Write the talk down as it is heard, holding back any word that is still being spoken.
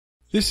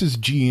This is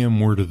GM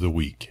Word of the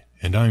Week,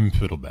 and I'm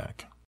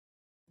Fiddleback.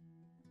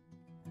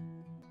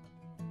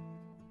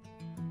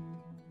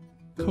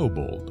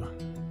 Kobold.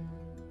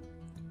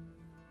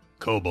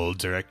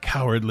 Kobolds are a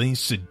cowardly,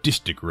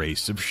 sadistic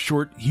race of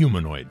short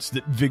humanoids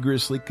that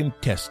vigorously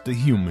contest the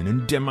human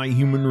and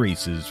demi-human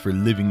races for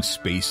living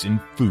space and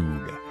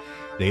food.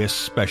 They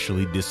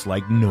especially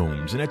dislike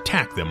gnomes and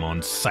attack them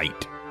on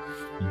sight.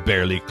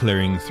 Barely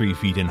clearing 3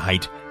 feet in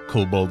height,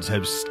 kobolds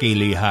have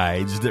scaly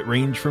hides that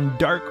range from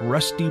dark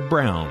rusty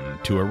brown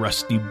to a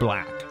rusty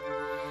black.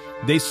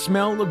 They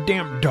smell of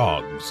damp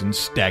dogs and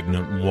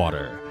stagnant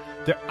water.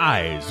 Their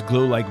eyes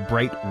glow like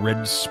bright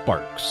red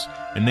sparks,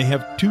 and they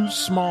have 2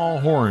 small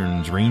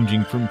horns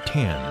ranging from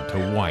tan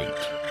to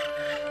white.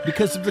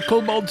 Because of the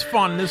kobold's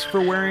fondness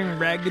for wearing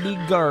raggedy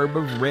garb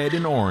of red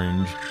and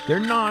orange, their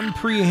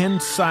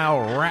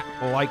non-prehensile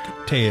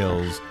rat-like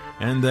tails,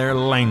 and their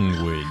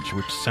language,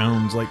 which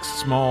sounds like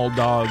small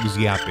dogs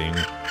yapping,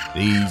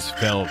 these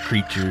fell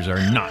creatures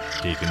are not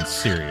taken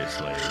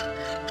seriously.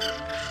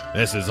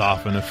 This is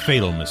often a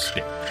fatal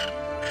mistake.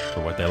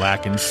 For what they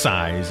lack in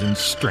size and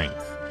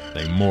strength,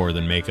 they more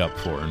than make up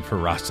for in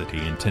ferocity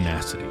and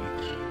tenacity.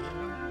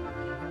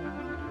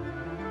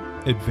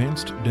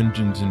 Advanced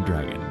Dungeons &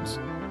 Dragons,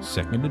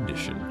 2nd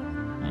Edition,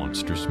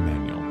 Monstrous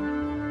Manual.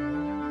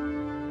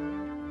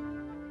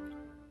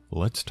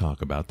 Let's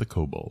talk about the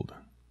kobold.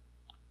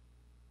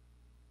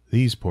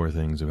 These poor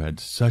things have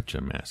had such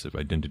a massive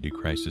identity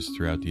crisis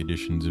throughout the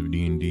editions of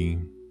D&D.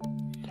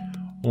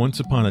 Once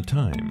upon a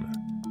time,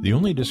 the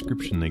only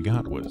description they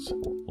got was,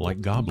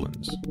 like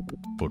goblins,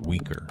 but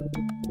weaker.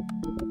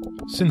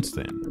 Since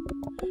then,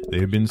 they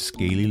have been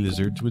scaly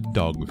lizards with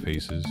dog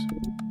faces,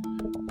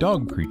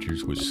 dog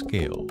creatures with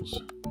scales,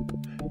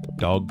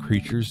 dog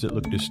creatures that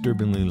look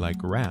disturbingly like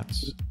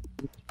rats,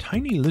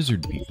 tiny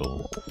lizard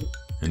people,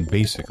 and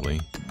basically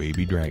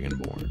baby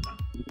dragonborn.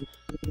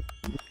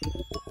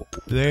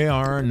 They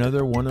are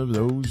another one of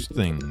those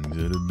things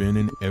that have been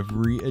in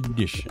every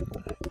edition,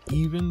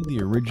 even the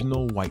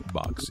original white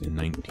box in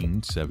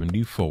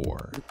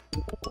 1974,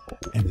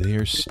 and they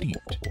are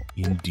steeped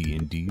in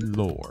D&D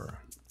lore.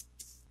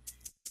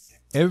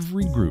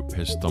 Every group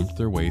has thumped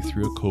their way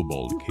through a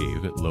kobold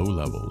cave at low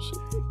levels,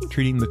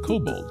 treating the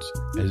kobolds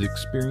as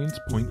experience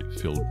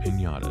point-filled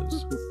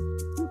piñatas.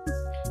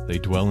 They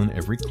dwell in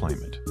every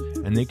climate,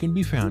 and they can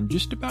be found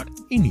just about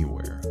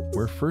anywhere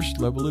where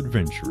first-level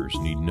adventurers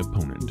need an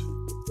opponent.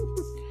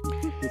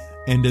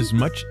 And as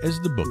much as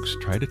the books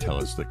try to tell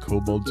us that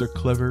kobolds are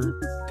clever,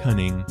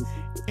 cunning,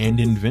 and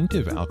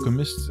inventive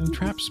alchemists and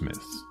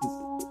trapsmiths,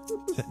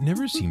 that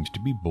never seems to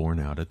be borne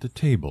out at the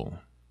table.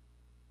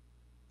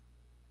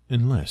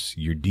 Unless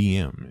your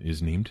DM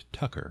is named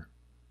Tucker.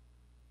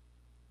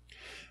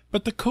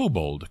 But the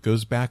kobold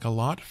goes back a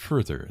lot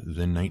further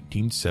than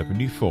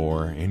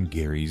 1974 and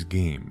Gary's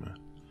Game.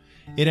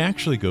 It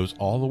actually goes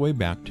all the way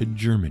back to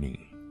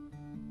Germany.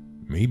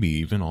 Maybe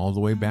even all the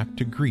way back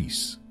to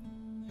Greece.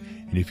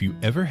 And if you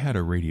ever had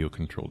a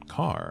radio-controlled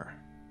car,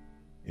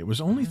 it was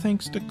only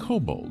thanks to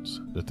kobolds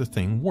that the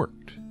thing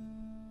worked.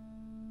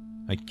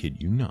 I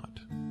kid you not.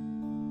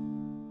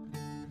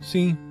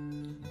 See,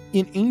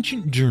 in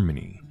ancient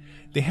Germany,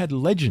 they had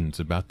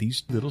legends about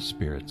these little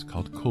spirits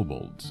called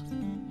kobolds.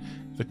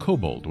 The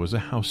kobold was a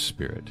house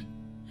spirit.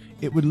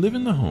 It would live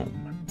in the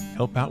home,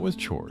 help out with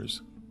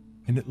chores,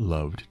 and it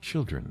loved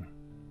children.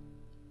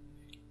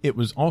 It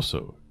was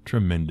also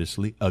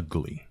tremendously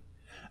ugly,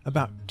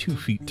 about 2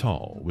 feet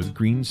tall, with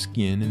green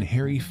skin and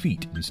hairy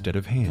feet instead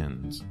of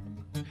hands.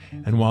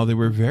 And while they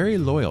were very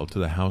loyal to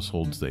the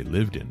households they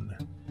lived in,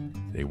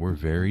 they were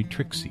very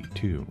tricksy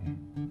too.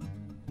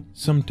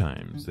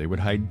 Sometimes they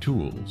would hide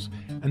tools,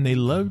 and they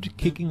loved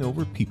kicking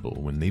over people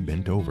when they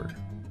bent over.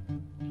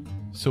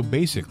 So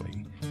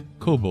basically,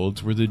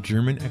 kobolds were the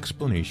German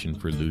explanation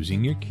for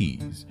losing your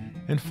keys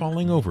and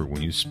falling over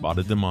when you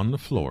spotted them on the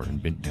floor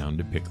and bent down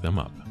to pick them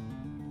up.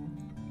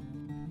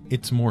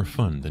 It's more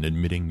fun than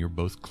admitting you're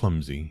both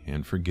clumsy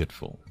and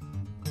forgetful.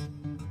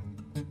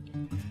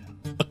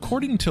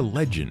 According to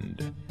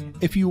legend,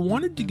 if you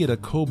wanted to get a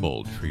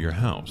kobold for your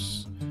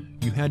house,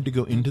 you had to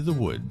go into the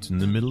woods in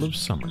the middle of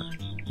summer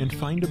and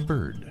find a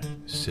bird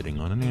sitting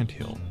on an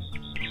anthill.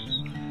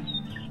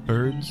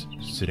 Birds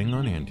sitting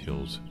on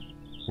anthills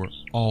were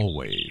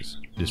always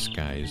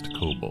disguised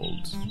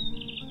kobolds.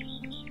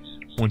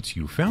 Once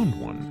you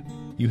found one,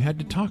 you had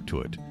to talk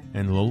to it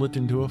and lull it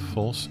into a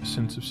false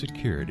sense of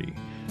security,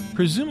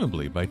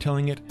 presumably by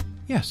telling it,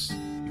 "Yes,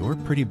 you're a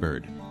pretty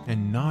bird,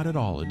 and not at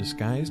all a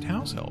disguised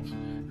house elf,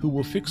 who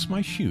will fix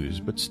my shoes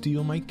but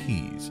steal my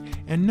keys,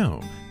 and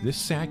no, this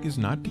sack is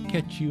not to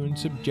catch you and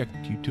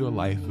subject you to a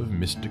life of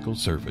mystical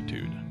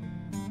servitude."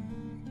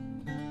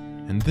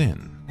 And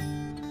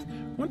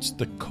then, once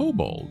the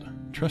kobold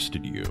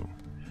trusted you,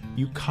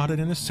 you caught it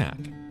in a sack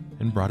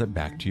and brought it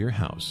back to your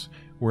house,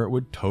 where it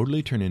would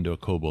totally turn into a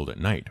kobold at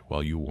night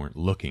while you weren't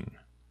looking,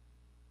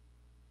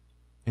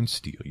 and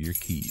steal your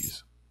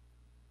keys.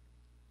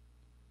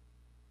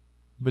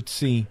 But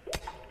see,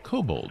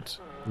 kobolds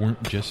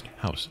weren't just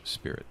house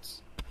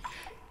spirits.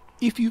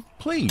 If you've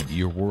played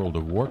your World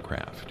of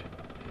Warcraft,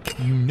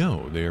 you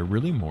know they are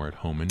really more at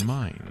home in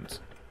mines.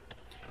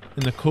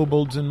 And the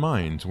kobolds in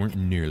mines weren't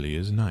nearly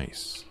as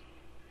nice.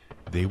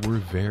 They were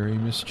very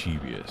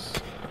mischievous.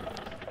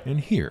 And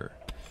here,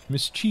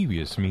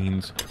 mischievous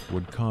means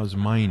would cause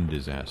mine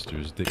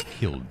disasters that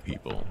killed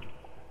people.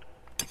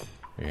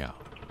 Yeah,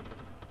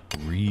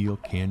 real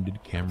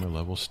candid camera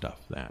level stuff,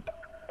 that.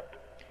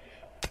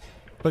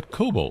 But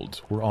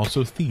kobolds were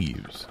also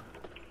thieves.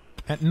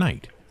 At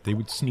night, they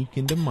would sneak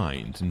into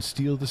mines and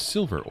steal the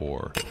silver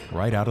ore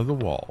right out of the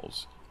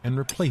walls and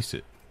replace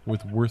it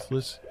with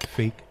worthless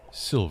fake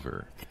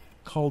silver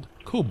called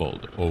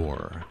kobold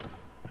ore.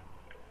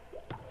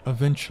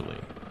 Eventually,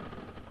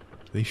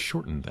 they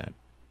shortened that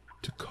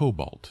to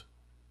cobalt.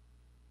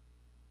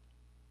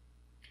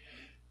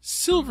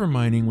 Silver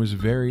mining was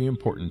very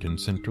important in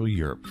Central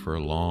Europe for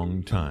a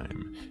long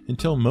time,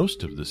 until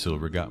most of the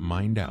silver got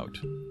mined out.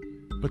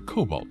 But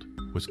cobalt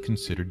was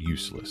considered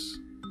useless.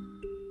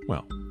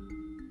 Well,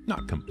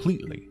 not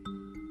completely.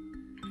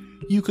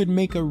 You could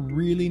make a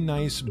really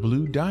nice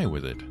blue dye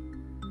with it,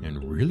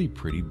 and really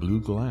pretty blue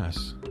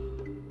glass.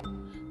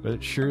 But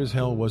it sure as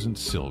hell wasn't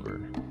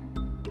silver.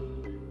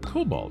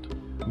 Cobalt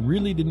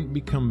really didn't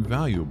become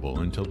valuable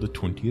until the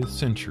 20th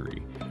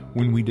century,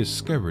 when we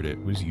discovered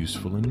it was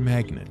useful in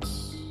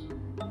magnets,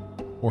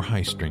 or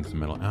high-strength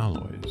metal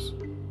alloys,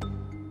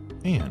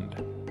 and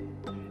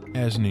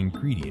as an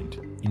ingredient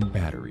in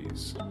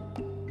batteries,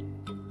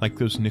 like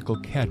those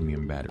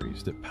nickel-cadmium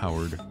batteries that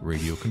powered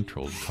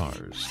radio-controlled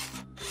cars.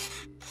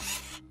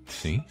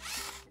 See?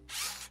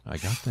 I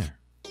got there.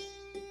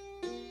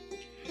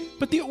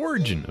 But the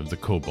origin of the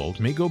kobold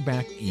may go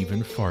back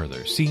even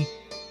farther. See,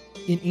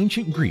 in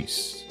ancient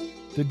Greece,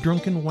 the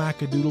drunken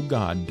wackadoodle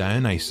god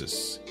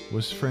Dionysus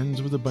was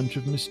friends with a bunch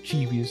of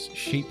mischievous,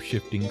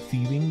 shape-shifting,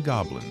 thieving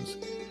goblins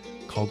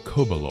called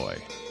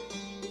koboloi,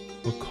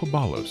 or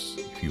kobalos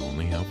if you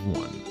only have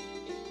one.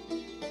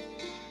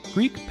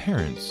 Greek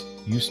parents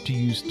used to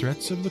use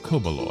threats of the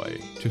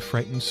koboloi to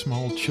frighten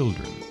small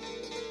children.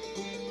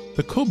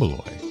 The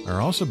koboloi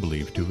are also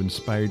believed to have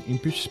inspired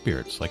impish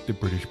spirits like the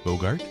British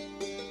Bogart,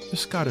 the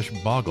Scottish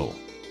Bogle,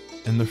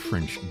 and the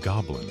French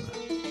Goblin.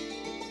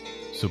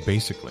 So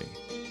basically,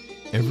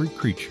 every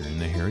creature in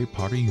the Harry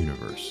Potter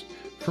universe,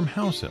 from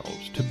house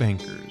elves to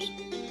bankers,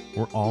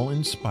 were all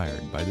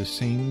inspired by the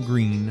same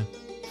green,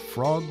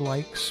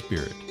 frog-like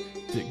spirit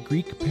that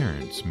Greek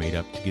parents made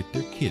up to get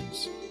their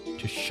kids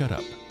to shut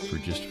up for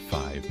just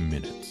 5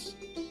 minutes.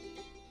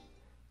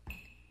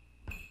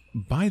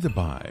 By the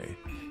by,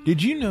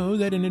 did you know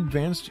that in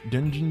Advanced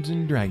Dungeons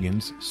 &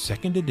 Dragons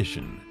 2nd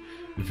edition,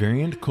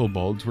 variant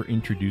kobolds were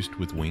introduced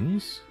with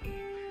wings?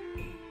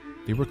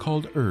 They were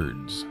called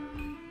Urds.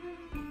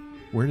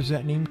 Where does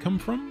that name come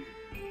from?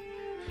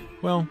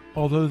 Well,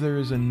 although there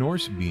is a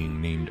Norse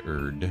being named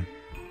Urd,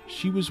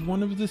 she was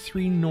one of the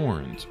 3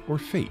 Norns, or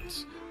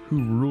Fates,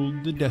 who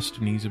ruled the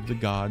destinies of the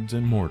gods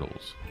and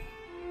mortals.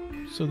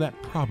 So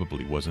that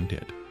probably wasn't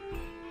it.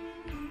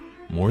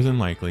 More than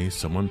likely,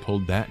 someone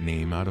pulled that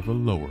name out of a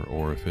lower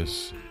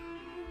orifice,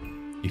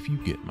 if you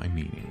get my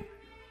meaning.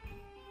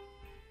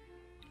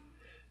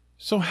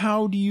 So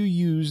how do you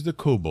use the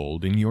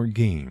kobold in your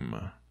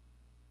game?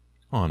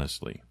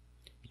 Honestly,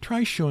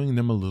 try showing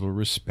them a little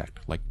respect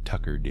like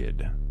Tucker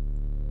did.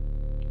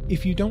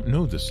 If you don't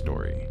know the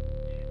story,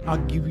 I'll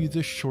give you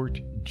the short,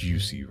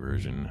 juicy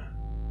version.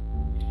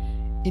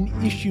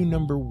 In issue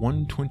number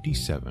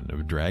 127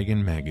 of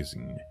Dragon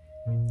Magazine,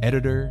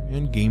 editor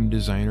and game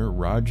designer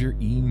Roger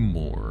E.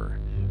 Moore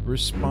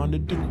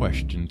responded to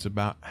questions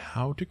about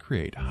how to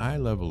create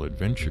high-level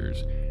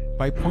adventures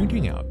by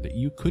pointing out that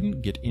you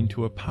couldn't get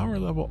into a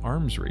power-level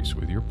arms race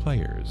with your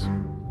players.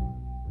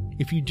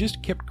 If you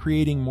just kept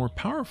creating more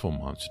powerful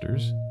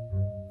monsters,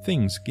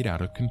 things get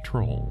out of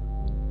control.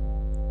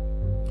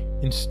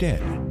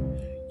 Instead,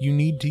 you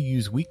need to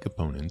use weak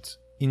opponents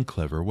in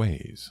clever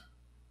ways.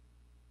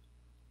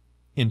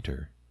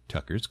 Enter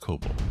Tucker's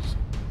Kobolds.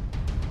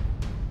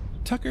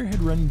 Tucker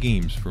had run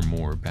games for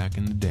Moore back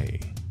in the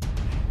day,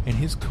 and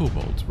his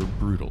kobolds were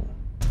brutal.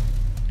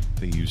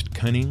 They used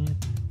cunning,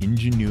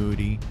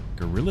 ingenuity,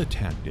 guerrilla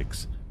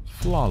tactics,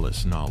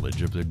 flawless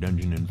knowledge of their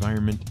dungeon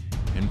environment,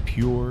 and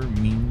pure,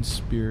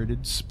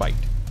 mean-spirited spite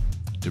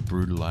to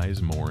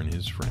brutalize Moore and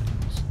his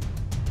friends.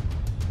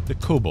 The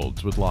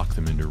kobolds would lock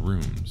them into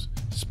rooms,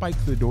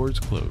 spike the doors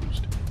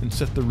closed, and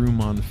set the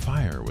room on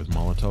fire with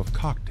Molotov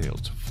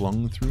cocktails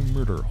flung through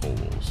murder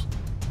holes.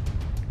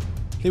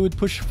 They would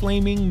push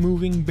flaming,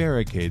 moving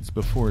barricades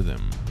before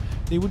them.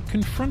 They would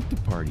confront the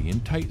party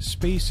in tight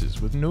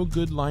spaces with no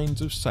good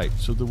lines of sight,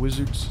 so the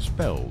wizard's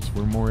spells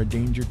were more a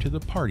danger to the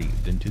party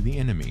than to the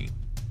enemy.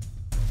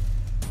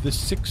 The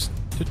 6th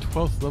to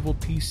 12th level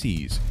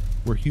PCs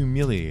were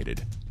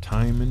humiliated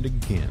time and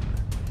again,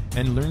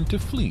 and learned to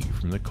flee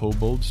from the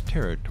kobolds'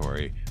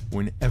 territory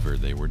whenever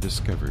they were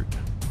discovered.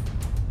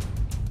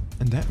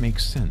 And that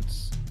makes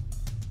sense.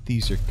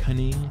 These are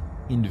cunning,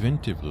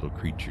 inventive little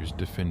creatures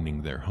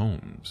defending their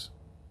homes.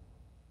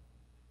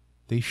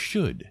 They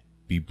should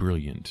be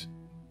brilliant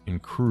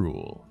and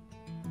cruel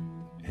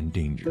and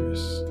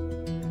dangerous.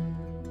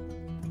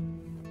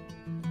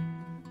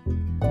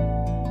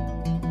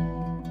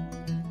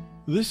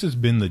 This has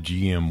been the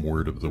GM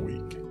Word of the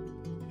Week.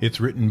 It's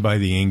written by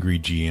the Angry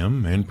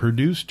GM and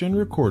produced and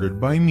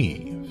recorded by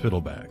me,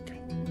 Fiddleback.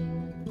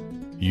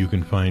 You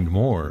can find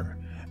more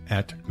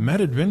at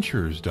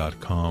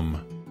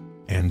madadventures.com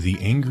and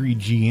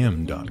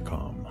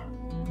theangrygm.com.